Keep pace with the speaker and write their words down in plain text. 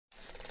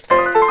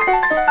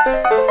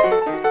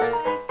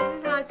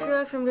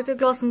here from Glitter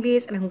Gloss and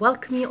Glaze, and I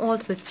welcome you all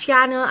to the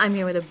channel. I'm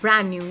here with a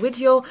brand new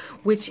video,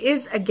 which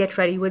is a get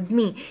ready with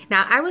me.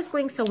 Now, I was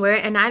going somewhere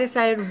and I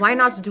decided why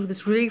not do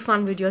this really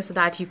fun video so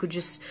that you could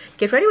just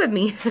get ready with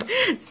me.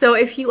 So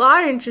if you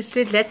are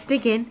interested, let's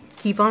dig in.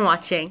 Keep on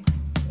watching.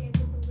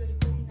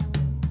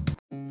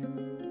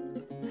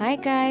 Hi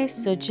guys,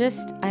 so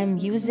I'm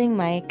using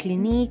my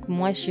Clinique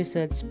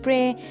Moisturizer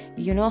Spray.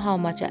 You know how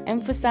much I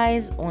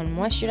emphasize on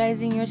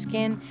moisturizing your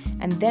skin.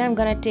 And then I'm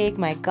gonna take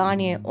my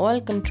Garnier Oil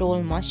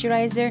Control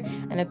Moisturizer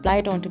and apply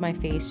it onto my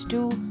face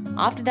too.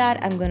 After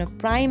that, I'm gonna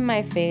prime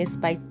my face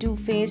by Too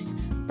Faced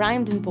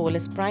Primed and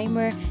Poreless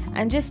Primer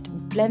and just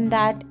blend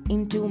that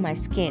into my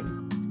skin.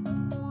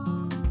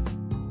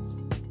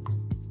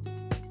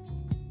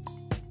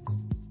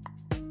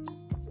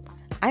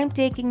 I'm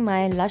taking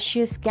my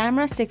Luscious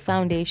Camera Stick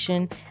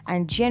Foundation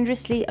and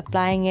generously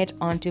applying it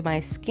onto my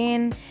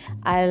skin.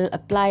 I'll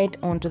apply it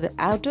onto the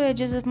outer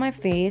edges of my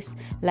face,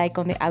 like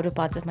on the outer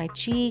parts of my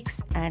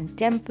cheeks and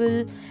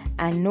temple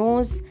and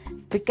nose,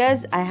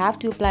 because I have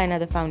to apply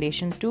another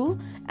foundation too.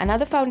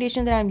 Another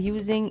foundation that I'm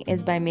using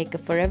is by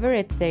Makeup Forever.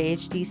 It's their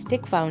HD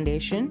Stick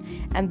Foundation,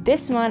 and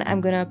this one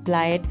I'm gonna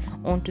apply it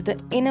onto the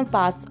inner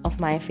parts of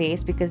my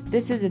face because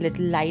this is a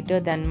little lighter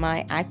than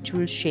my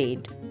actual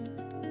shade.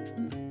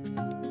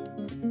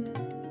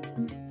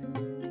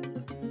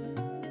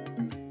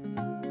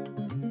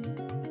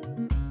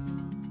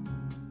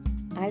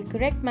 I'll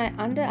correct my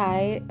under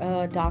eye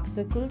dark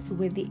circles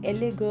with the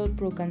LA Girl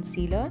Pro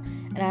Concealer,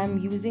 and I'm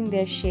using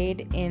their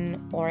shade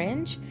in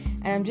orange,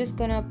 and I'm just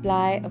gonna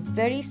apply a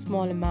very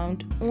small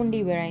amount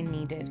only where I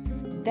need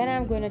it. Then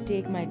I'm gonna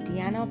take my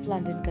Diana of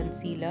London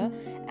concealer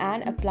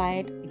and apply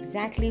it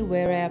exactly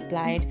where I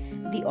applied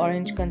the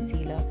orange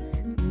concealer.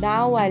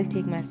 Now I'll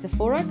take my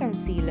Sephora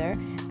Concealer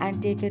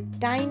and take a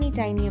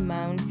tiny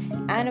amount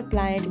and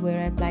apply it where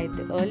I applied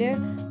the earlier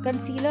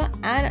concealer,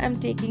 and I'm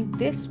taking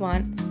this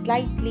one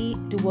slightly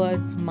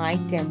towards my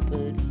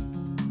temples.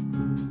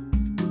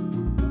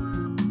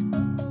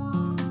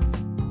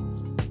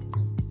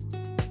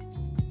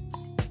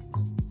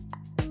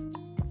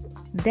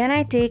 Then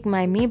I take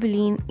my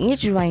Maybelline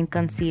Age Rewind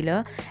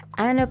Concealer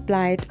and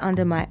apply it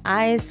under my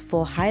eyes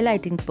for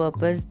highlighting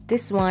purpose.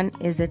 This one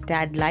is a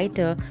tad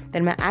lighter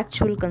than my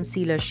actual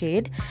concealer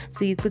shade,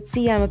 so you could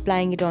see I'm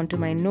applying it onto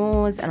my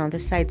nose and on the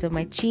sides of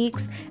my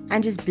cheeks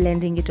and just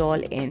blending it all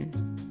in.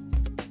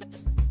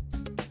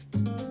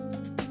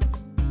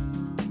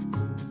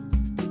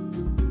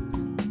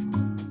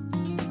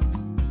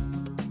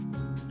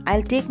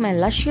 I'll take my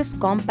Luscious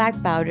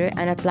Compact powder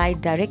and apply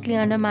it directly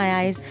under my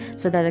eyes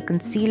so that the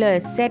concealer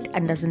is set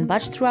and doesn't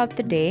budge throughout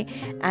the day.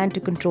 And to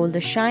control the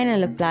shine,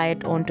 I'll apply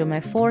it onto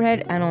my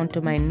forehead and onto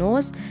my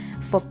nose.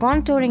 For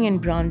contouring and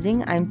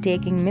bronzing, I'm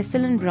taking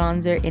Misslyn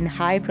bronzer in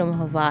High from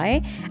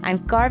Hawaii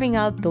and carving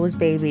out those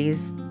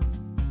babies.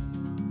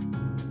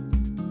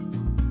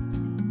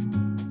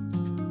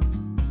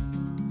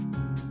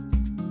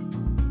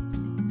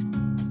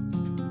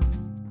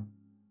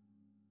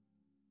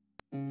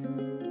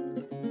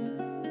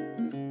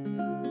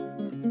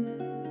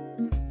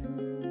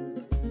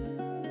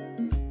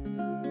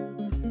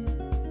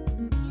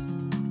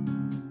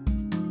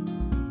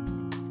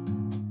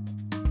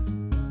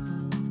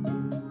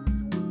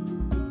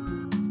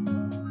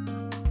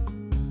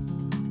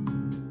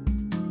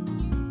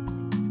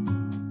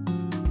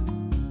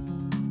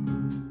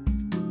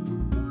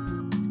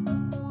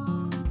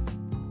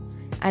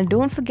 And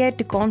don't forget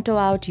to contour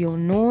out your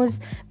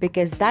nose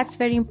because that's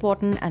very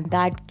important and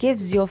that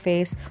gives your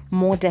face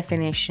more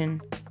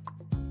definition.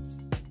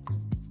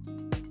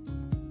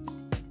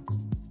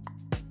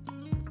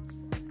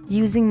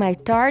 Using my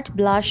Tarte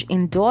blush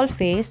in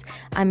Dollface,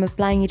 I'm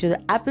applying it to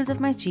the apples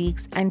of my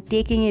cheeks and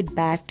taking it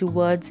back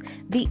towards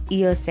the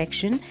ear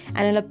section, and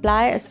I'll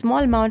apply a small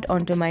amount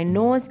onto my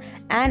nose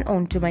and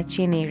onto my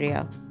chin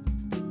area.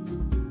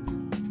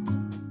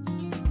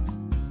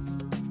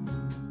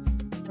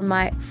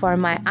 For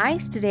my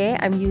eyes today,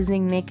 I'm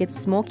using Naked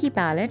Smokey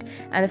palette,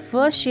 and the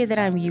first shade that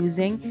I'm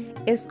using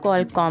is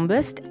called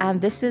Combust,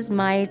 and this is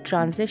my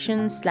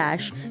transition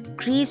 /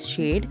 crease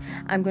shade.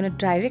 I'm going to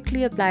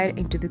directly apply it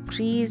into the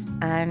crease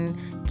and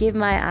give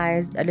my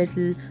eyes a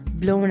little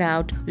blown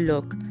out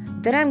look.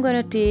 Then I'm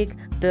going to take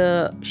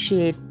the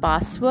shade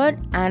Password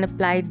and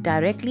apply it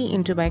directly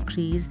into my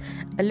crease,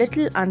 a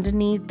little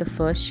underneath the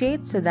first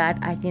shade so that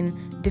I can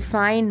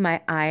define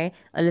my eye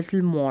a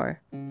little more.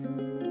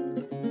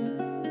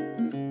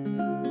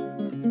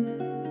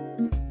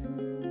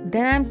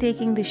 Then I'm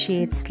taking the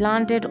shade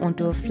Slanted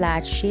onto a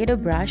flat shader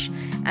brush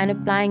and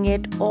applying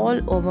it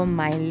all over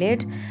my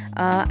lid.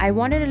 I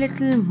wanted a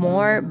little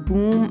more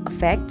boom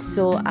effect,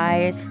 so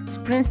I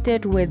spritzed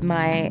it with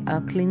my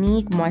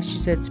Clinique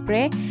Moisturizer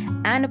Spray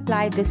and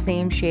applied the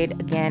same shade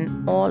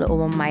again all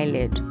over my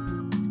lid.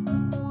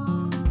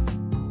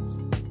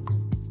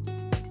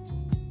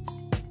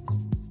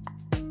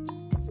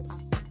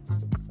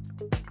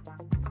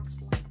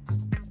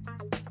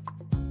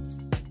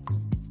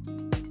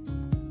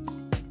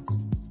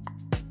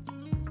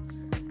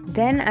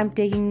 Then I'm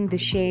taking the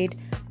shade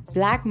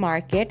black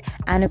market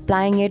and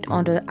applying it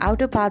onto the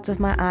outer parts of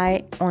my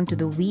eye, onto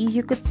the V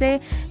you could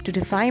say, to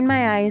define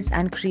my eyes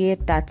and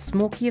create that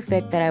smoky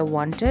effect that I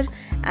wanted.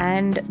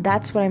 And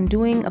that's what I'm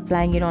doing,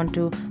 applying it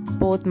onto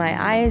both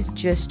my eyes,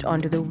 just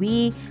onto the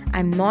V.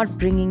 I'm not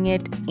bringing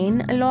it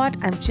in a lot,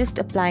 I'm just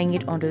applying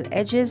it onto the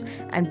edges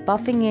and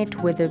buffing it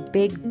with a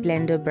big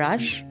blender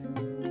brush.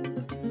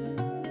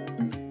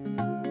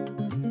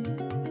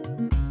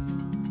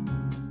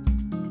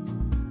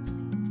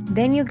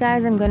 Then you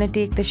guys, I'm gonna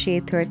take the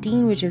shade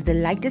 13, which is the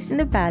lightest in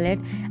the palette,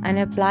 and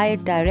apply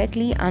it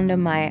directly under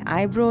my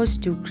eyebrows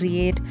to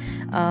create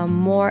a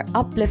more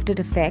uplifted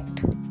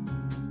effect.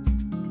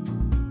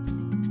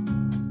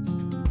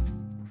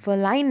 For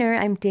liner,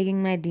 I'm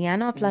taking my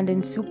Diana of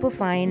London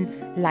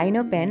Superfine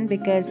liner pen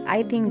because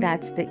I think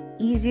that's the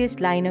easiest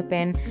liner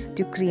pen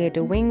to create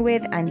a wing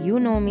with, and you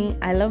know me,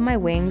 I love my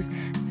wings,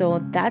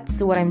 so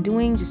that's what I'm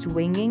doing, just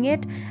winging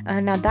it.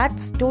 Now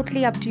that's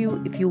totally up to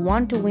you. If you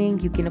want a wing,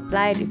 you can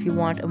apply it. If you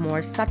want a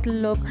more subtle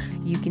look,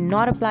 you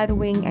cannot apply the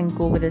wing and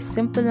go with a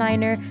simple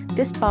liner.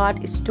 This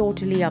part is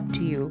totally up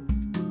to you.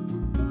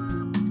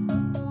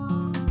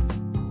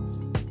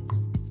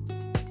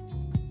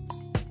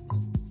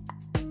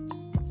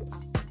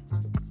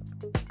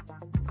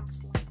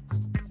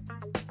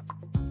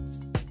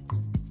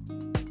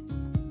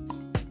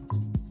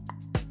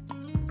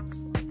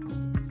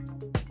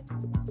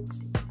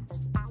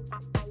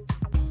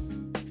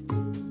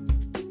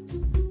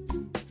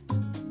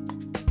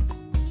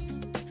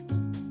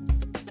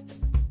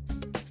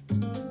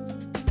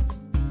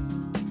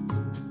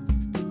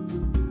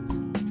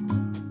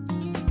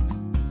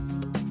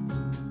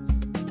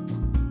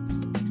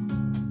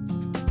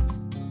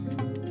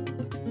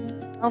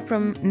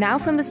 Now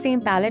from the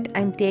same palette,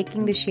 I'm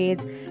taking the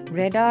shades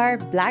Redar,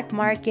 Black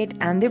Market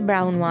and the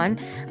brown one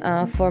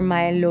for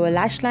my lower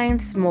lash line,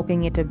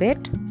 smoking it a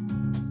bit.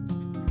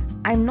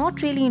 I'm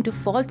not really into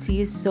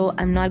falsies, so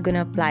I'm not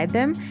gonna apply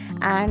them,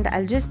 and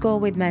I'll just go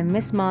with my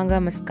Miss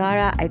Manga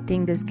mascara. I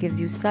think this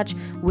gives you such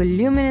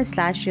voluminous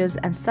lashes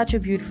and such a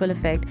beautiful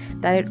effect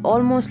that it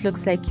almost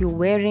looks like you're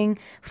wearing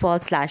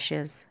false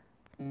lashes.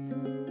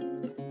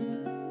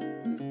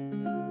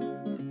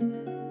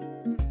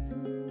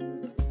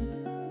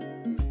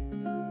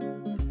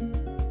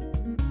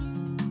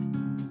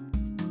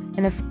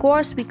 And of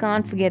course, we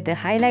can't forget the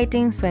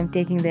highlighting, so I'm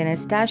taking the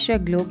Anastasia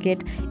Glow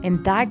Kit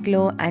in Dark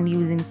Glow and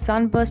using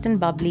Sunburst and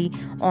Bubbly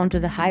onto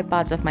the high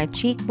parts of my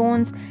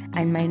cheekbones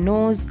and my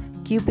nose,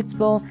 Cupid's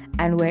bow,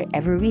 and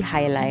wherever we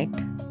highlight.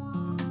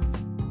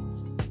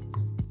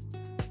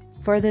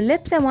 For the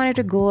lips, I wanted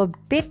to go a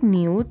bit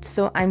nude,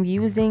 so I'm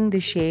using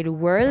the shade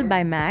Whirl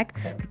by MAC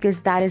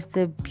because that is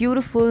the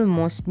beautiful,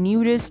 most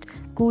nudist,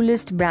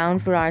 coolest brown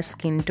for our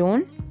skin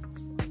tone.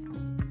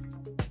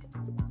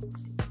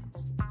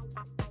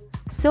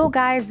 So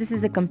guys, this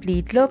is the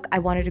complete look. I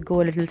wanted to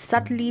go a little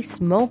subtly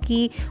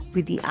smoky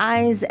with the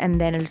eyes and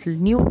then a little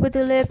nude with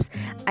the lips.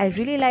 I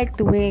really liked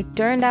the way it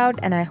turned out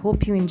and I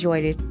hope you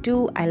enjoyed it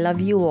too. I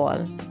love you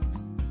all.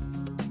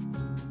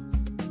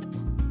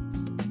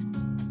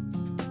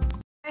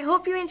 I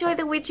hope you enjoyed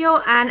the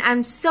video and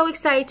I'm so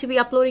excited to be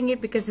uploading it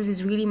because this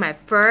is really my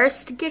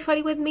first Get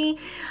Ready With Me.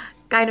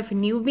 Kind of a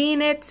newbie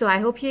in it, so I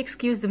hope you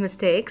excuse the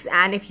mistakes,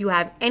 and if you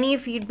have any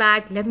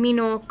feedback, let me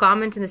know.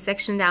 Comment in the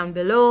section down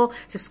below,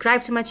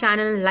 subscribe to my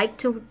channel,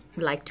 like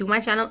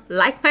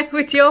my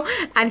video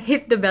and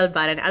hit the bell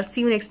button. I'll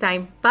see you next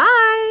time.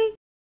 Bye.